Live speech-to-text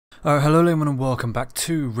Hello everyone and welcome back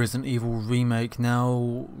to Resident Evil Remake.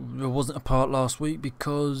 Now, there wasn't a part last week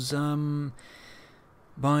because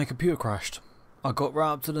my computer crashed. I got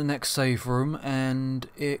right up to the next save room and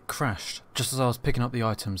it crashed just as I was picking up the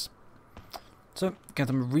items. So, get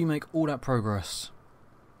them to remake all that progress.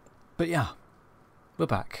 But yeah, we're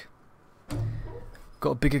back.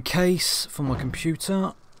 Got a bigger case for my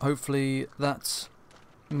computer. Hopefully that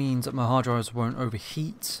means that my hard drives won't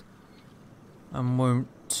overheat and won't.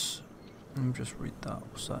 Let me just read that.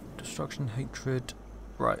 What's that? Destruction, hatred.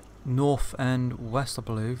 Right. North and west, I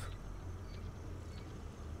believe.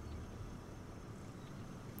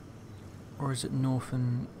 Or is it north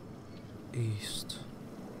and east?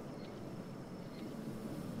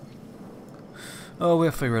 Oh,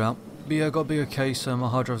 we'll figure it out. But yeah, got a bigger case. My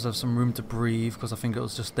hard drives have some room to breathe because I think it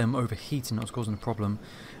was just them overheating that was causing the problem.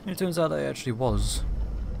 And it turns out that it actually was.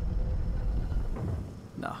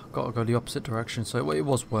 Nah, gotta go the opposite direction, so it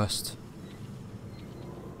was west.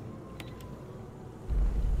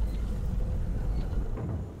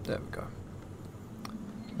 There we go.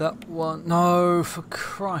 That one. No, for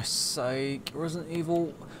Christ's sake. Resident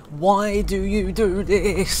Evil, why do you do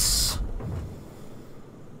this?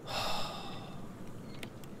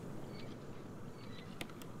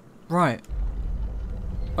 Right.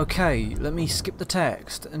 Okay, let me skip the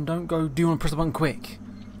text and don't go, do you want to press the button quick?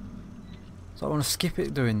 So I want to skip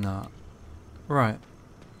it doing that. Right.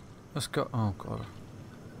 Let's go. Oh god.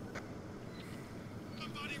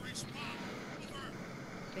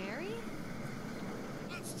 Barry?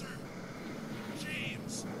 Monster!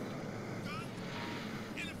 James! Gun!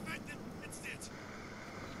 Ineffective! It's it!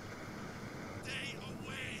 Stay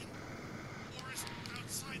away! Forest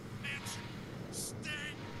outside mansion! Stay!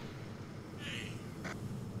 Hey!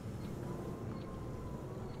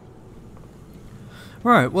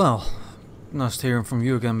 Right, well. Nice hearing from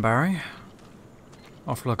you again, Barry.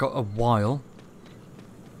 After like a while.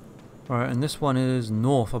 Right, and this one is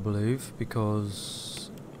north, I believe,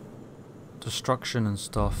 because destruction and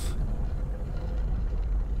stuff.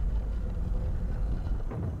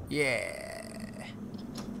 Yeah.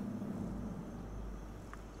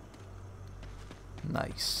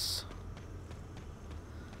 Nice.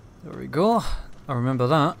 There we go. I remember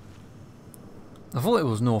that. I thought it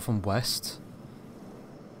was north and west.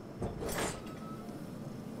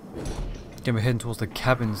 Okay, we're heading towards the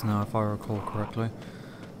cabins now, if I recall correctly.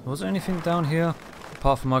 Was there anything down here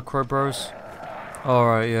apart from micro bros?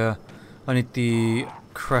 Alright, yeah. I need the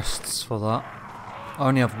crests for that. I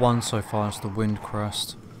only have one so far, it's the wind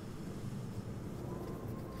crest.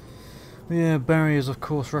 Yeah, Barry is of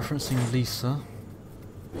course referencing Lisa.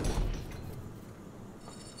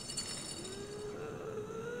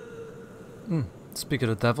 Speak of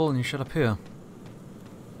the devil and you shut up here.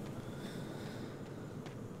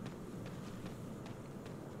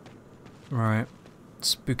 Right.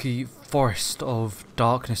 Spooky forest of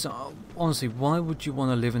darkness. Honestly, why would you want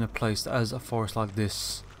to live in a place that has a forest like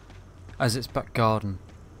this as its back garden?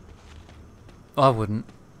 I wouldn't.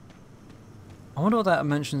 I wonder what that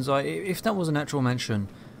mentions. If that was an actual mention,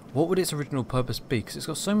 what would its original purpose be? Because it's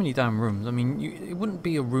got so many damn rooms. I mean, it wouldn't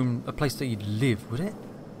be a place that you'd live, would it?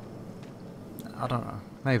 I don't know.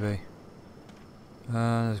 Maybe.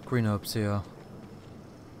 There's green herbs here.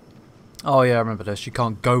 Oh yeah, I remember this. You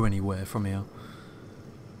can't go anywhere from here.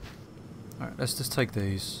 Alright, let's just take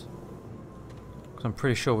these. Because I'm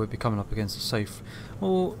pretty sure we'll be coming up against a safe.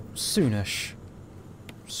 Well, soonish.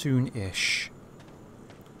 Soon-ish.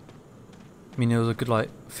 I mean, it was a good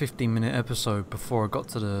like 15-minute episode before I got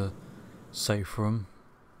to the safe room.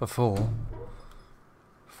 Before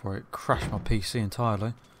it crashed my PC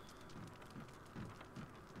entirely.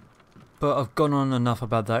 But I've gone on enough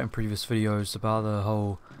about that in previous videos about the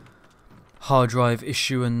whole hard drive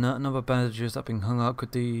issue and that. Number of bandages that have been hung up.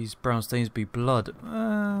 Could these brown stains be blood?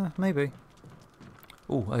 Maybe.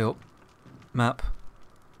 Oh, hey up. Map.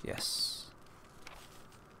 Yes.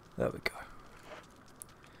 There we go.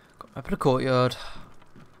 Got map of the courtyard.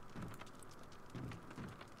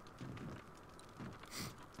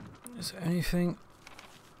 Is there anything?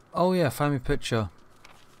 Oh yeah, family picture.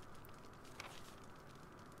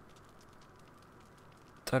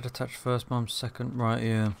 Dad attached first, mum second. Right,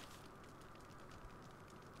 yeah.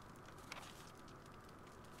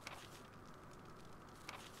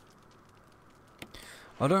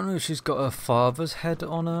 I don't know if she's got her father's head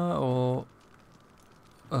on her, or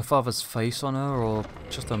her father's face on her, or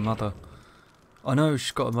just her mother. I know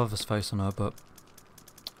she's got her mother's face on her, but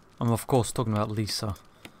I'm of course talking about Lisa.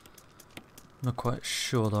 Not quite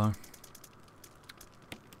sure though.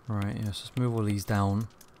 Right, yes, let's move all these down.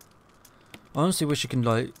 I honestly wish you can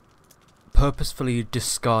like purposefully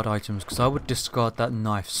discard items, because I would discard that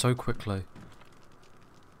knife so quickly.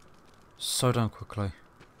 So damn quickly.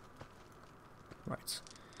 Right.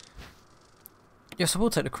 Yes, I will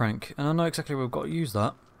take the crank, and I know exactly where we've got to use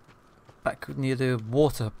that. Back near the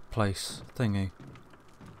water place thingy.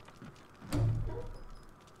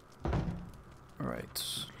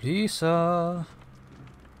 Right. Lisa.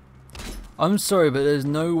 I'm sorry, but there's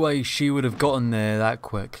no way she would have gotten there that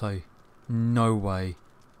quickly. No way.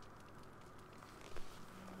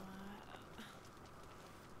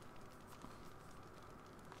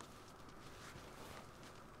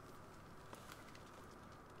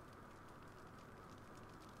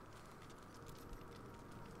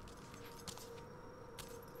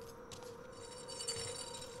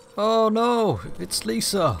 Oh no, it's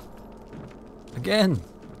Lisa. Again.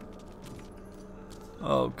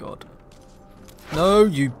 Oh god. No,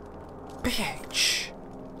 you bitch.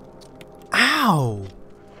 Ow.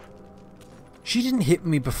 She didn't hit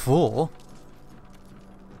me before.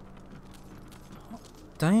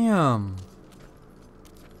 Damn.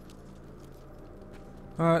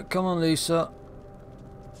 Alright, come on, Lisa.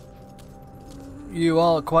 You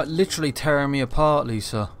are quite literally tearing me apart,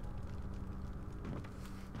 Lisa.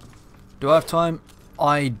 Do I have time?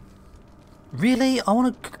 Really? I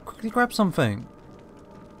want to quickly grab something.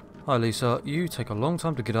 Hi, Lisa. You take a long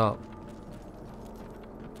time to get up.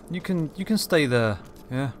 You can stay there.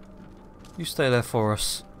 Yeah. You stay there for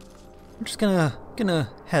us. I'm just gonna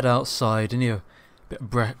head outside and a bit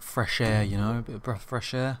of fresh air. You know, a bit of breath of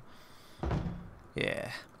fresh air.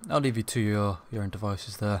 Yeah. I'll leave you to your own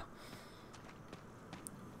devices there.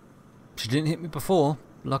 She didn't hit me before.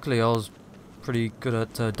 Luckily, I was pretty good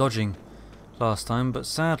at dodging last time, but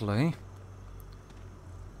sadly...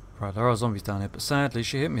 Right, there are zombies down here, but sadly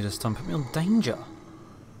she hit me this time, put me on danger.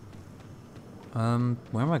 Where am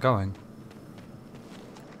I going?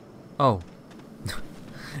 Oh.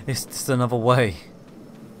 It's just another way.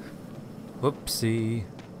 Whoopsie.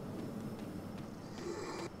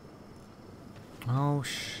 Oh,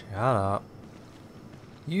 shut up.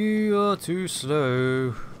 You are too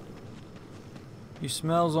slow. You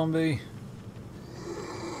smell, zombie?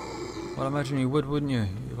 Well, I imagine you would, wouldn't you?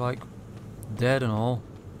 You're like dead and all.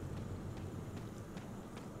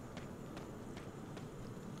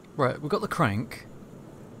 Right, we've got the crank.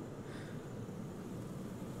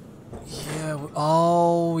 Yeah,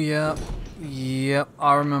 oh, yeah. Yep,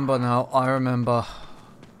 I remember now, I remember.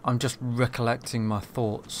 I'm just recollecting my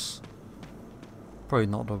thoughts. Probably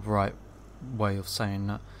not the right way of saying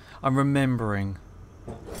that. I'm remembering.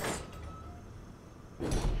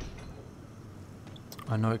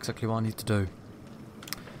 I know exactly what I need to do.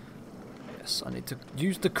 Yes, I need to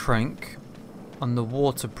use the crank on the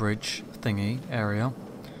water bridge thingy area.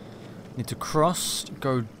 Need to cross,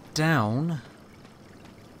 go down,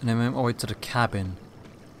 and then make my way to the cabin.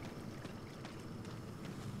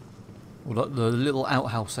 Or the little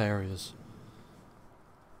outhouse areas.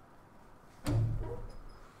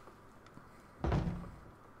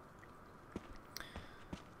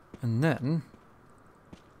 And then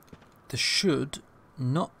there should,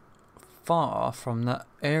 not far from that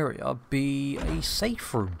area, be a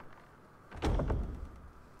safe room.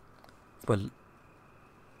 Well,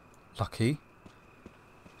 lucky.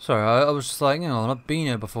 Sorry, I was just like, hang on, I've been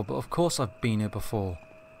here before, but of course I've been here before.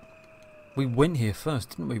 We went here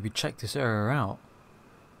first, didn't we? We checked this area out.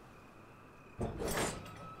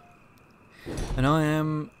 And I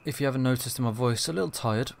am, if you haven't noticed in my voice, a little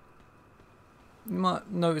tired. You might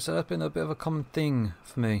notice that that's been a bit of a common thing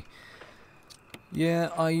for me. Yeah,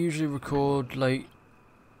 I usually record late,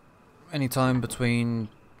 anytime between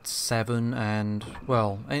 7 and,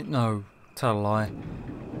 well, no, tell a lie.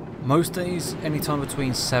 Most days, anytime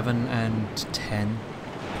between 7 and 10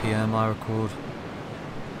 PM I record.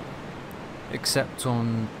 Except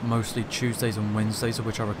on mostly Tuesdays and Wednesdays, of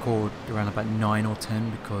which I record around about 9 or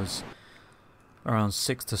 10, because around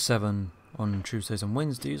 6 to 7 on Tuesdays and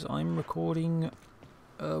Wednesdays I'm recording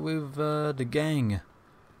with the gang.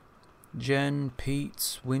 Jen,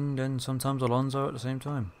 Pete, Wind, and sometimes Alonso at the same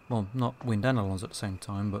time. Well, not Wind and Alonso at the same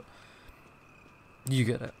time, but you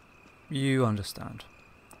get it. You understand.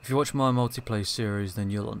 If you watch my multiplayer series, then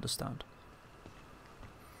you'll understand.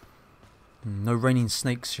 No raining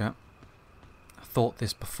snakes yet. I thought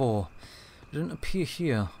this before. It didn't appear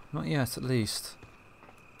here. Not yet, at least.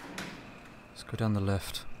 Let's go down the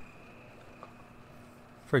lift.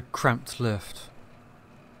 Very cramped lift.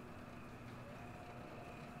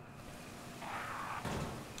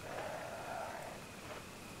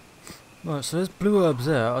 Right, so there's blue herbs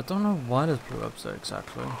there. I don't know why there's blue herbs there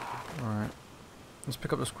exactly. Alright. Let's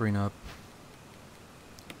pick up this green herb.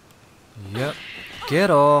 Yep.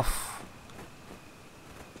 Get off!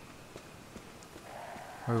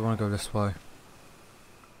 Probably want to go this way.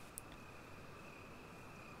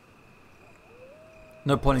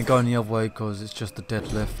 No point in going the other way because it's just a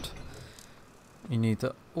dead lift. You need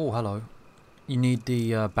the... Oh, hello. You need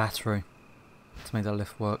the battery to make that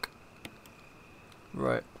lift work.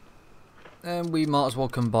 Right. And we might as well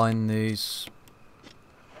combine these.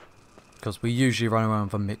 Because we usually run around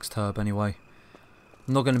with a mixed herb anyway.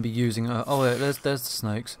 I'm not going to be using... oh, yeah, there's the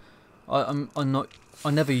snakes. I'm not... I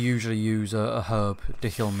never usually use a herb to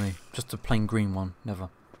heal me. Just a plain green one. Never.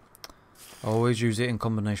 I always use it in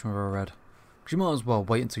combination with a red. Because you might as well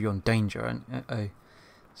wait until you're in danger. And,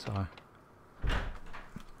 sorry.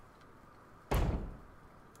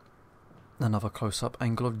 Another close-up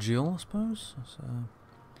angle of Jill, I suppose. That's,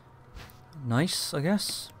 nice, I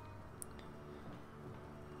guess.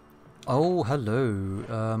 Oh,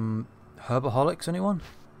 hello. Herbaholics, anyone?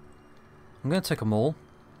 I'm going to take them all.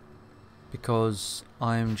 Because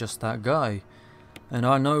I'm just that guy. And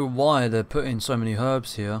I know why they're putting so many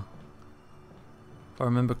herbs here. If I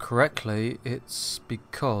remember correctly, it's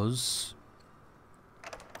because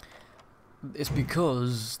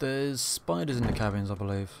there's spiders in the cabins, I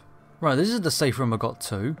believe. Right, this is the safe room I got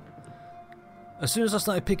to. As soon as I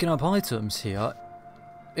started picking up items here,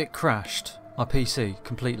 it crashed my PC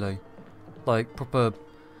completely. Like proper,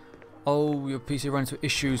 oh, your PC ran into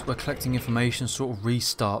issues, we're collecting information, sort of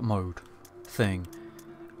restart mode thing.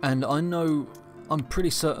 And I'm pretty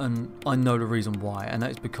certain I know the reason why, and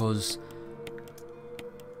that's because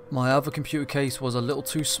my other computer case was a little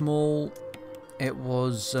too small. It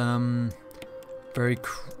was very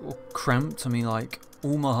cramped. I mean, like,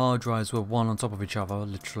 all my hard drives were one on top of each other,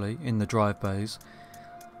 literally, in the drive bays.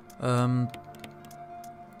 And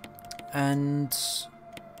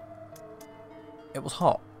it was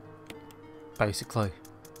hot, basically.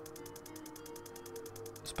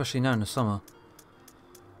 Especially now in the summer.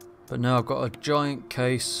 But now I've got a giant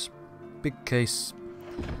case, big case.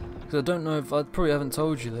 Because I don't know if I probably haven't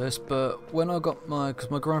told you this, but when I got because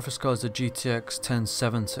my graphics card is a GTX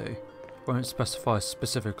 1070. Won't specify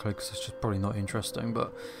specifically because it's just probably not interesting,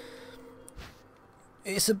 but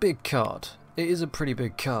it's a big card. It is a pretty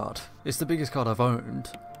big card. It's the biggest card I've owned,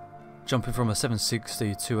 jumping from a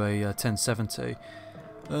 760 to a 1070.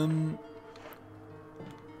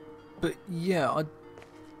 But yeah,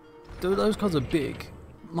 those cards are big.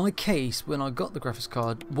 My case, when I got the graphics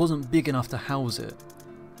card, wasn't big enough to house it.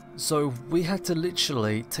 So we had to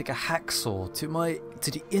literally take a hacksaw to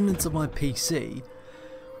the innards of my PC,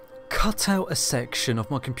 cut out a section of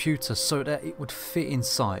my computer so that it would fit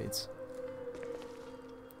inside.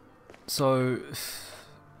 So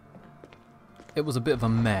it was a bit of a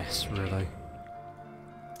mess, really.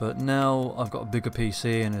 But now I've got a bigger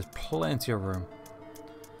PC and there's plenty of room.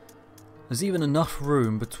 There's even enough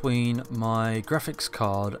room between my graphics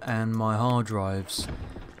card and my hard drives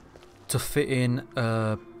to fit in,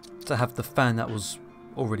 to have the fan that was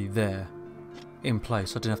already there in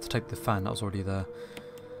place. I didn't have to take the fan that was already there.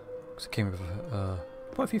 Because it came with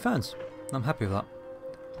quite a few fans. And I'm happy with that.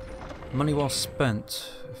 Money well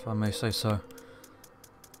spent, if I may say so.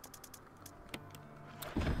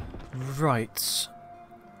 Right.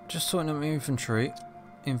 Just sorting out my inventory,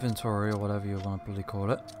 or whatever you want to bloody call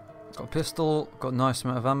it. Got a pistol, got a nice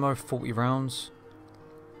amount of ammo, 40 rounds.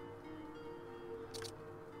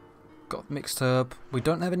 Got mixed herb. We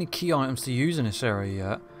don't have any key items to use in this area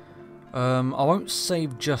yet. I won't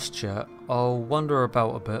save just yet. I'll wander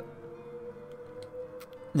about a bit.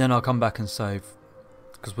 Then I'll come back and save.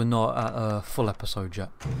 Because we're not at a full episode yet.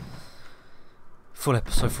 Full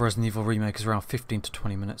episode for Resident Evil Remake is around 15 to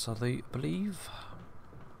 20 minutes, I believe.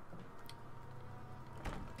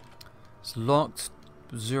 It's locked.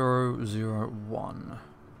 001.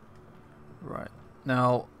 Right.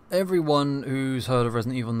 Now, everyone who's heard of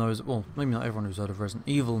Resident Evil knows, well, maybe not everyone who's heard of Resident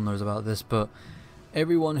Evil knows about this, but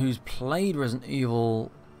everyone who's played Resident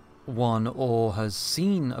Evil 1 or has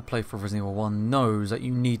seen a playthrough of Resident Evil 1 knows that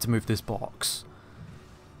you need to move this box.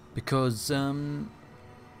 Because, there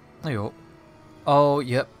you go. Oh,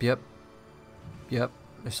 yep,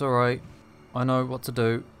 it's alright. I know what to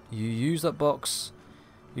do. You use that box,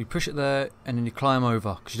 you push it there, and then you climb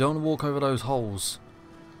over. Because you don't want to walk over those holes.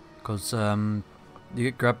 Because, you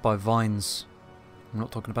get grabbed by vines. I'm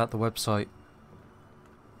not talking about the website.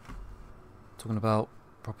 I'm talking about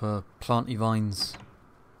proper planty vines.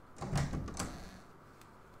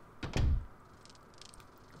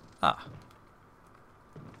 Ah.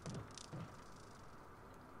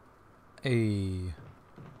 A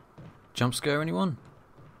jump scare, anyone?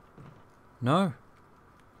 No?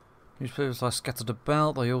 Newspapers are scattered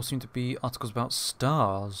about, they all seem to be articles about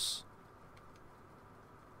stars.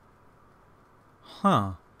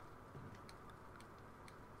 Huh.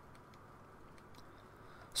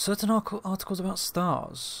 certain articles about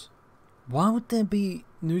stars. Why would there be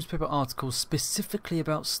newspaper articles specifically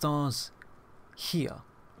about stars here?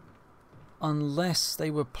 Unless they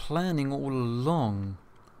were planning all along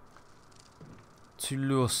to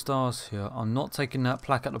lure stars here. I'm not taking that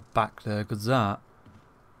plaque at the back there, because that,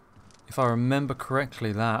 if I remember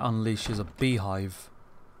correctly, that unleashes a beehive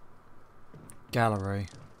gallery.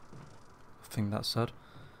 I think that said.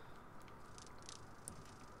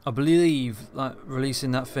 I believe like releasing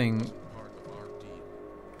that thing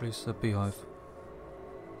release a beehive.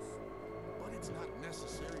 But it's not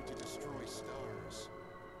necessary to destroy stars.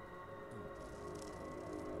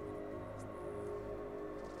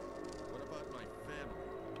 What about my family?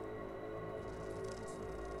 If I play my cards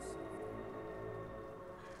right.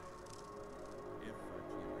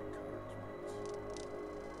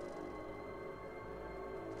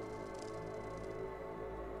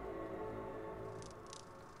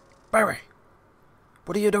 Barry!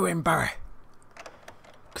 What are you doing, Barry?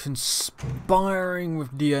 Conspiring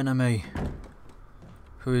with the enemy,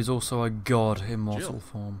 who is also a god in mortal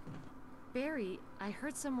form. Barry, I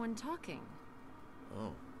heard someone talking.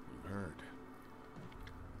 Oh, you heard.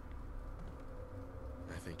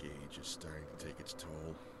 I think age is starting to take its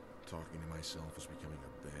toll. Talking to myself is becoming a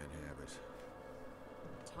bad habit.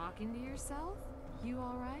 Talking to yourself? You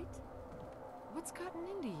alright? What's gotten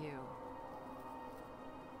into you?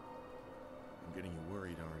 I'm getting you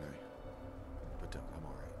worried, aren't I? But I'm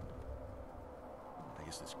alright. I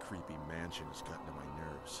guess this creepy mansion has gotten to my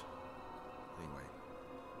nerves. Anyway,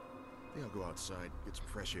 I think I'll go outside, get some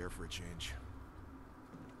fresh air for a change.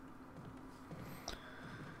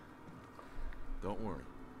 Don't worry.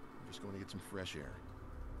 I'm just going to get some fresh air.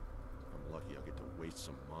 If I'm lucky, I'll get to waste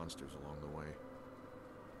some monsters along the way.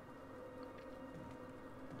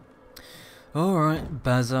 Alright,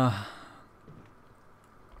 Baza.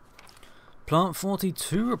 Plant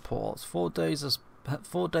 42 reports. 4 days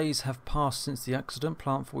have passed since the accident.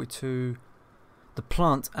 Plant 42. The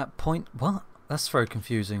plant at point... What? That's very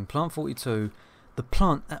confusing. Plant 42. The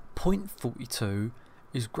plant at point 42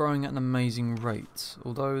 is growing at an amazing rate.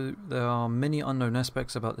 Although there are many unknown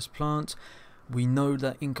aspects about this plant, we know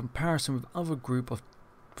that in comparison with the other group of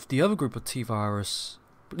T-virus,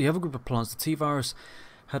 the other group of plants, the T-virus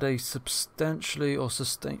had a substantially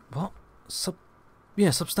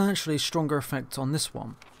substantially stronger effect on this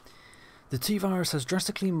one. The T-virus has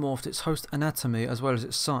drastically morphed its host anatomy as well as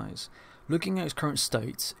its size. Looking at its current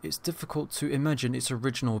state, it's difficult to imagine its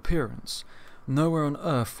original appearance. Nowhere on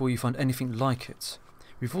Earth will you find anything like it.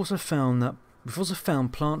 We've also found that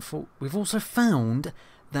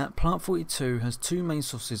Plant 42 has two main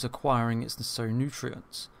sources acquiring its necessary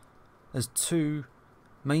nutrients. There's two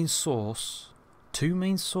main source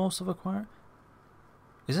of acquiring.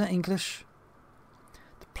 Is that English?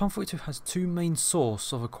 Plant 42 has two main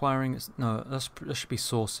source of acquiring its... No, that should be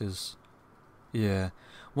sources. Yeah.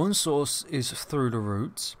 One source is through the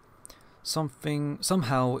roots.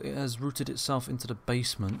 Somehow it has rooted itself into the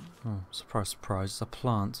basement. Oh, surprise, surprise, it's a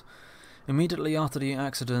plant. Immediately after the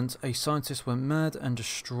accident, a scientist went mad and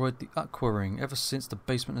destroyed the aquaring. Ever since, the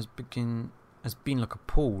basement has been like a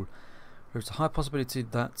pool. There's a high possibility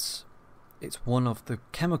that it's one of the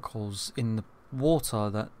chemicals in the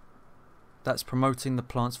water that's promoting the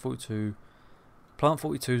Plant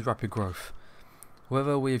 42's rapid growth.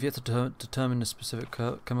 However, we have yet to determine the specific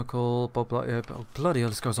chemical. Bloody hell,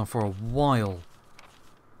 this goes on for a while.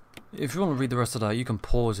 If you want to read the rest of that, you can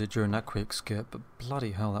pause it during that quick skip, but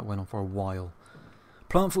bloody hell, that went on for a while.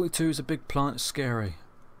 Plant 42 is a big plant, it's scary.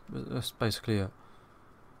 That's basically it.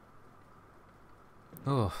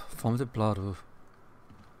 Oh, vomited blood. Ugh.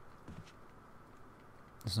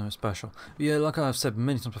 There's no special. But yeah, like I've said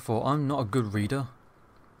many times before, I'm not a good reader.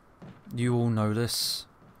 You all know this.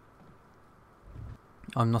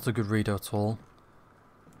 I'm not a good reader at all.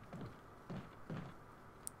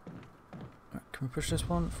 Right, can we push this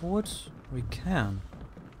one forward? We can.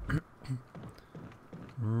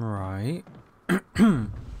 Right.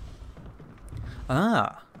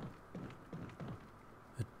 Ah!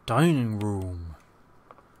 A dining room.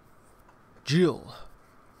 Jill.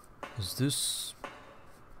 Is this...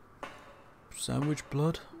 sandwich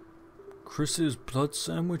blood? Chris's blood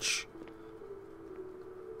sandwich?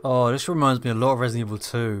 Oh, this reminds me a lot of Resident Evil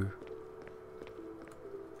 2.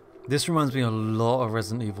 This reminds me a lot of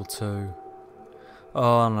Resident Evil 2.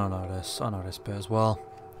 Oh, I know this. I know this bit as well.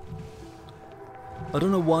 I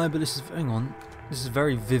don't know why, but this is... hang on. This is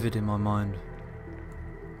very vivid in my mind.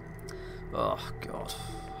 Oh, God.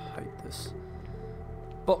 I hate this.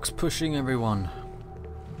 Box pushing, everyone.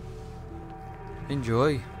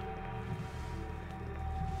 Enjoy.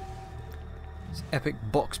 It's epic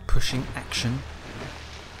box pushing action.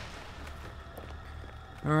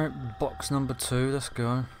 Alright, box number 2, let's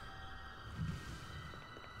go.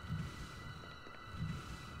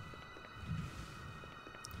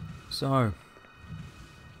 So,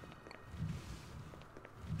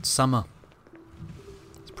 it's summer.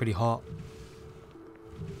 It's pretty hot.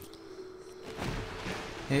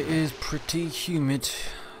 It is pretty humid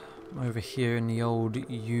over here in the old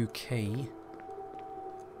UK.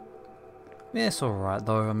 Yeah, it's alright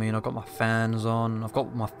though. I mean, I've got my fans on. I've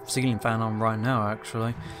got my ceiling fan on right now,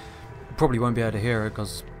 actually. Probably won't be able to hear it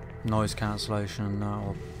because noise cancellation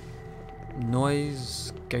or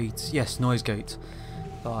noise gate. Yes, noise gate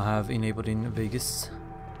that I have enabled in Vegas,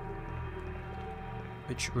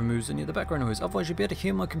 which removes any of the background noise. Otherwise, you'll be able to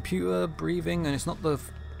hear my computer breathing, and it's not the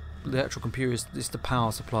actual computer. It's the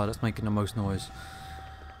power supply that's making the most noise.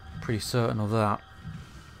 Pretty certain of that.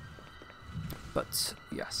 But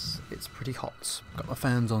yes, it's pretty hot. Got my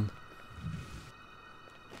fans on.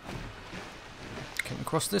 Getting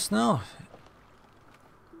across this now.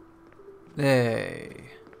 Hey.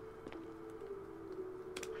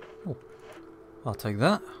 Oh, I'll take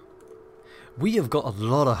that. We have got a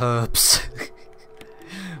lot of herbs.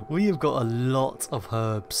 We have got a lot of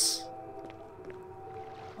herbs.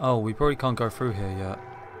 Oh, we probably can't go through here yet.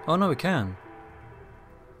 Oh no, we can.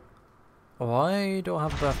 Why do I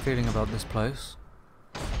have a bad feeling about this place?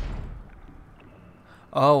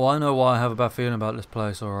 Oh, I know why I have a bad feeling about this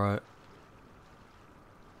place, alright.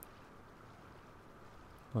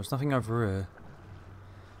 Well, there's nothing over here.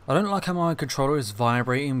 I don't like how my controller is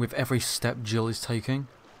vibrating with every step Jill is taking.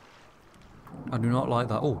 I do not like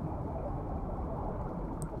that. Oh.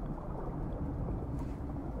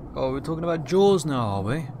 Oh, we're talking about Jaws now, are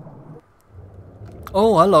we?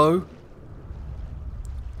 Oh, hello.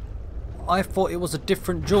 I thought it was a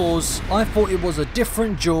different Jaws. I thought it was a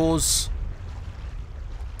different Jaws.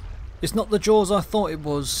 It's not the Jaws I thought it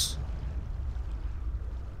was.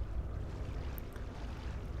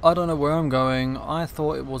 I don't know where I'm going. I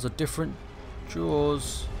thought it was a different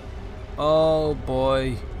Jaws. Oh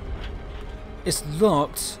boy. It's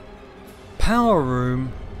locked. Power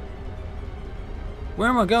room. Where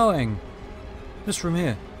am I going? This room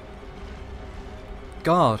here.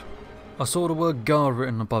 Guard. I saw the word guard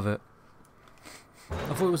written above it.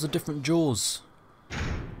 I thought it was a different Jaws.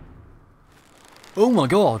 Oh my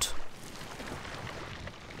god.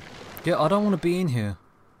 Yeah, I don't want to be in here.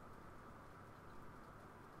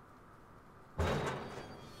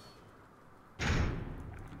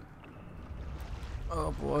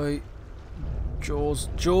 Oh boy. Jaws,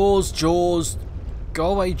 Jaws, Jaws.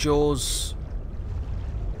 Go away, Jaws.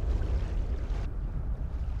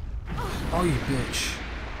 Oh, you bitch.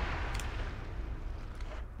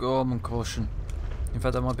 Go on, caution. In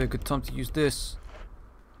fact, that might be a good time to use this.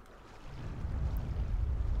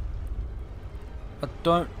 I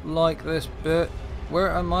don't like this bit. Where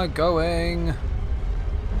am I going?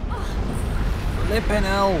 Flippin'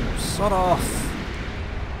 hell, sod off.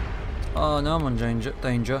 Oh, now I'm in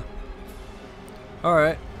danger.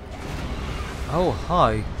 Alright. Oh,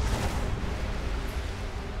 hi.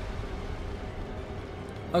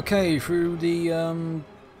 Okay, through the,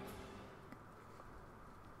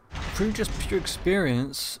 through just pure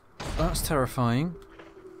experience, that's terrifying.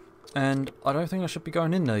 And I don't think I should be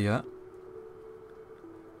going in there yet.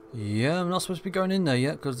 Yeah, I'm not supposed to be going in there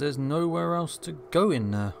yet because there's nowhere else to go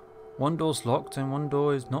in there. One door's locked and one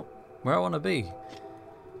door is not where I want to be.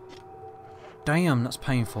 Damn, that's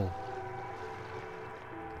painful.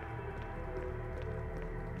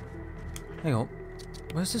 Hang on.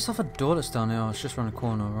 Where's this other door that's down here? Oh, it's just around the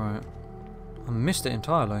corner, right. I missed it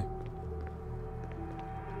entirely.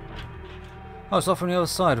 Oh, it's off on the other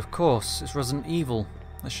side, of course. It's Resident Evil.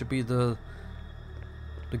 That should be the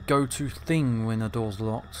go-to thing when a door's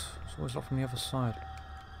locked. It's always off on the other side.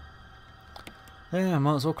 Yeah, I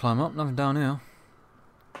might as well climb up. Nothing down here.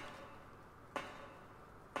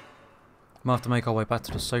 Might have to make our way back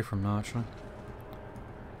to the safe room now, actually.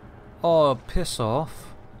 Oh, piss off.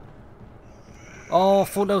 Oh, I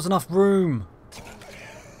thought there was enough room.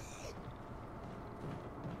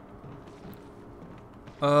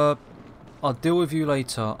 I'll deal with you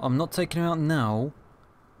later. I'm not taking him out now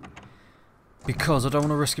because I don't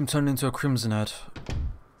want to risk him turning into a Crimson Head.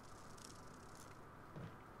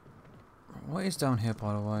 What is down here,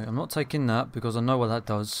 by the way? I'm not taking that because I know what that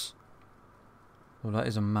does. Well, that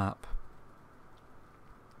is a map.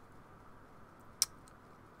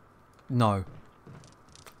 No.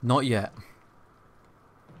 Not yet.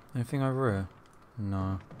 Anything over here?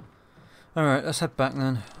 No. Alright, let's head back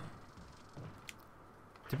then.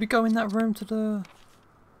 Did we go in that room to the...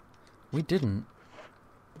 We didn't.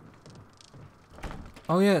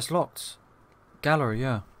 Oh yeah, it's locked. Gallery,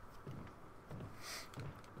 yeah.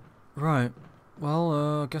 Right.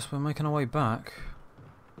 Well, I guess we're making our way back.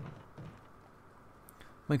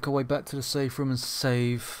 Make our way back to the safe room and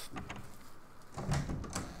save.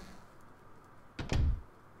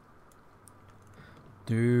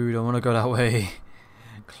 Dude, I want to go that way.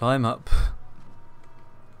 Climb up.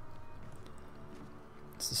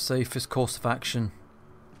 It's the safest course of action.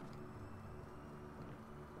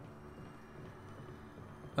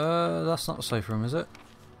 That's not a safe room, is it?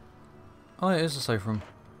 Oh, it is a safe room.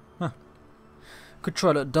 Huh. Could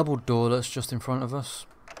try that double door that's just in front of us.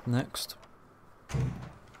 Next.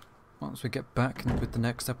 Once we get back with the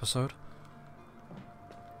next episode.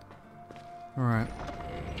 Alright.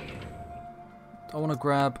 I want to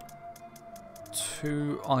grab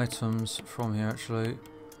 2 items from here actually.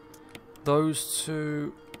 Those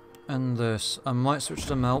 2 and this. I might switch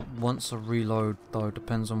them out once I reload though,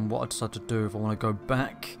 depends on what I decide to do. If I want to go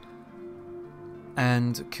back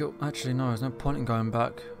and kill... Actually no, there's no point in going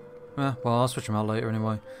back. Well I'll switch them out later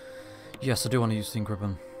anyway. Yes, I do want to use the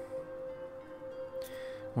Gribbon.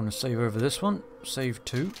 I want to save over this one. Save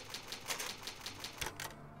 2.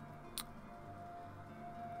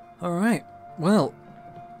 Alright, well,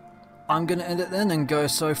 I'm going to end it then and go,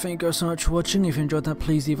 so thank you guys so much for watching. If you enjoyed that,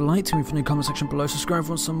 please leave a like to me in the comment section below, subscribe if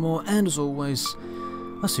you want some more, and as always,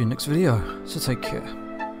 I'll see you in the next video, so take care.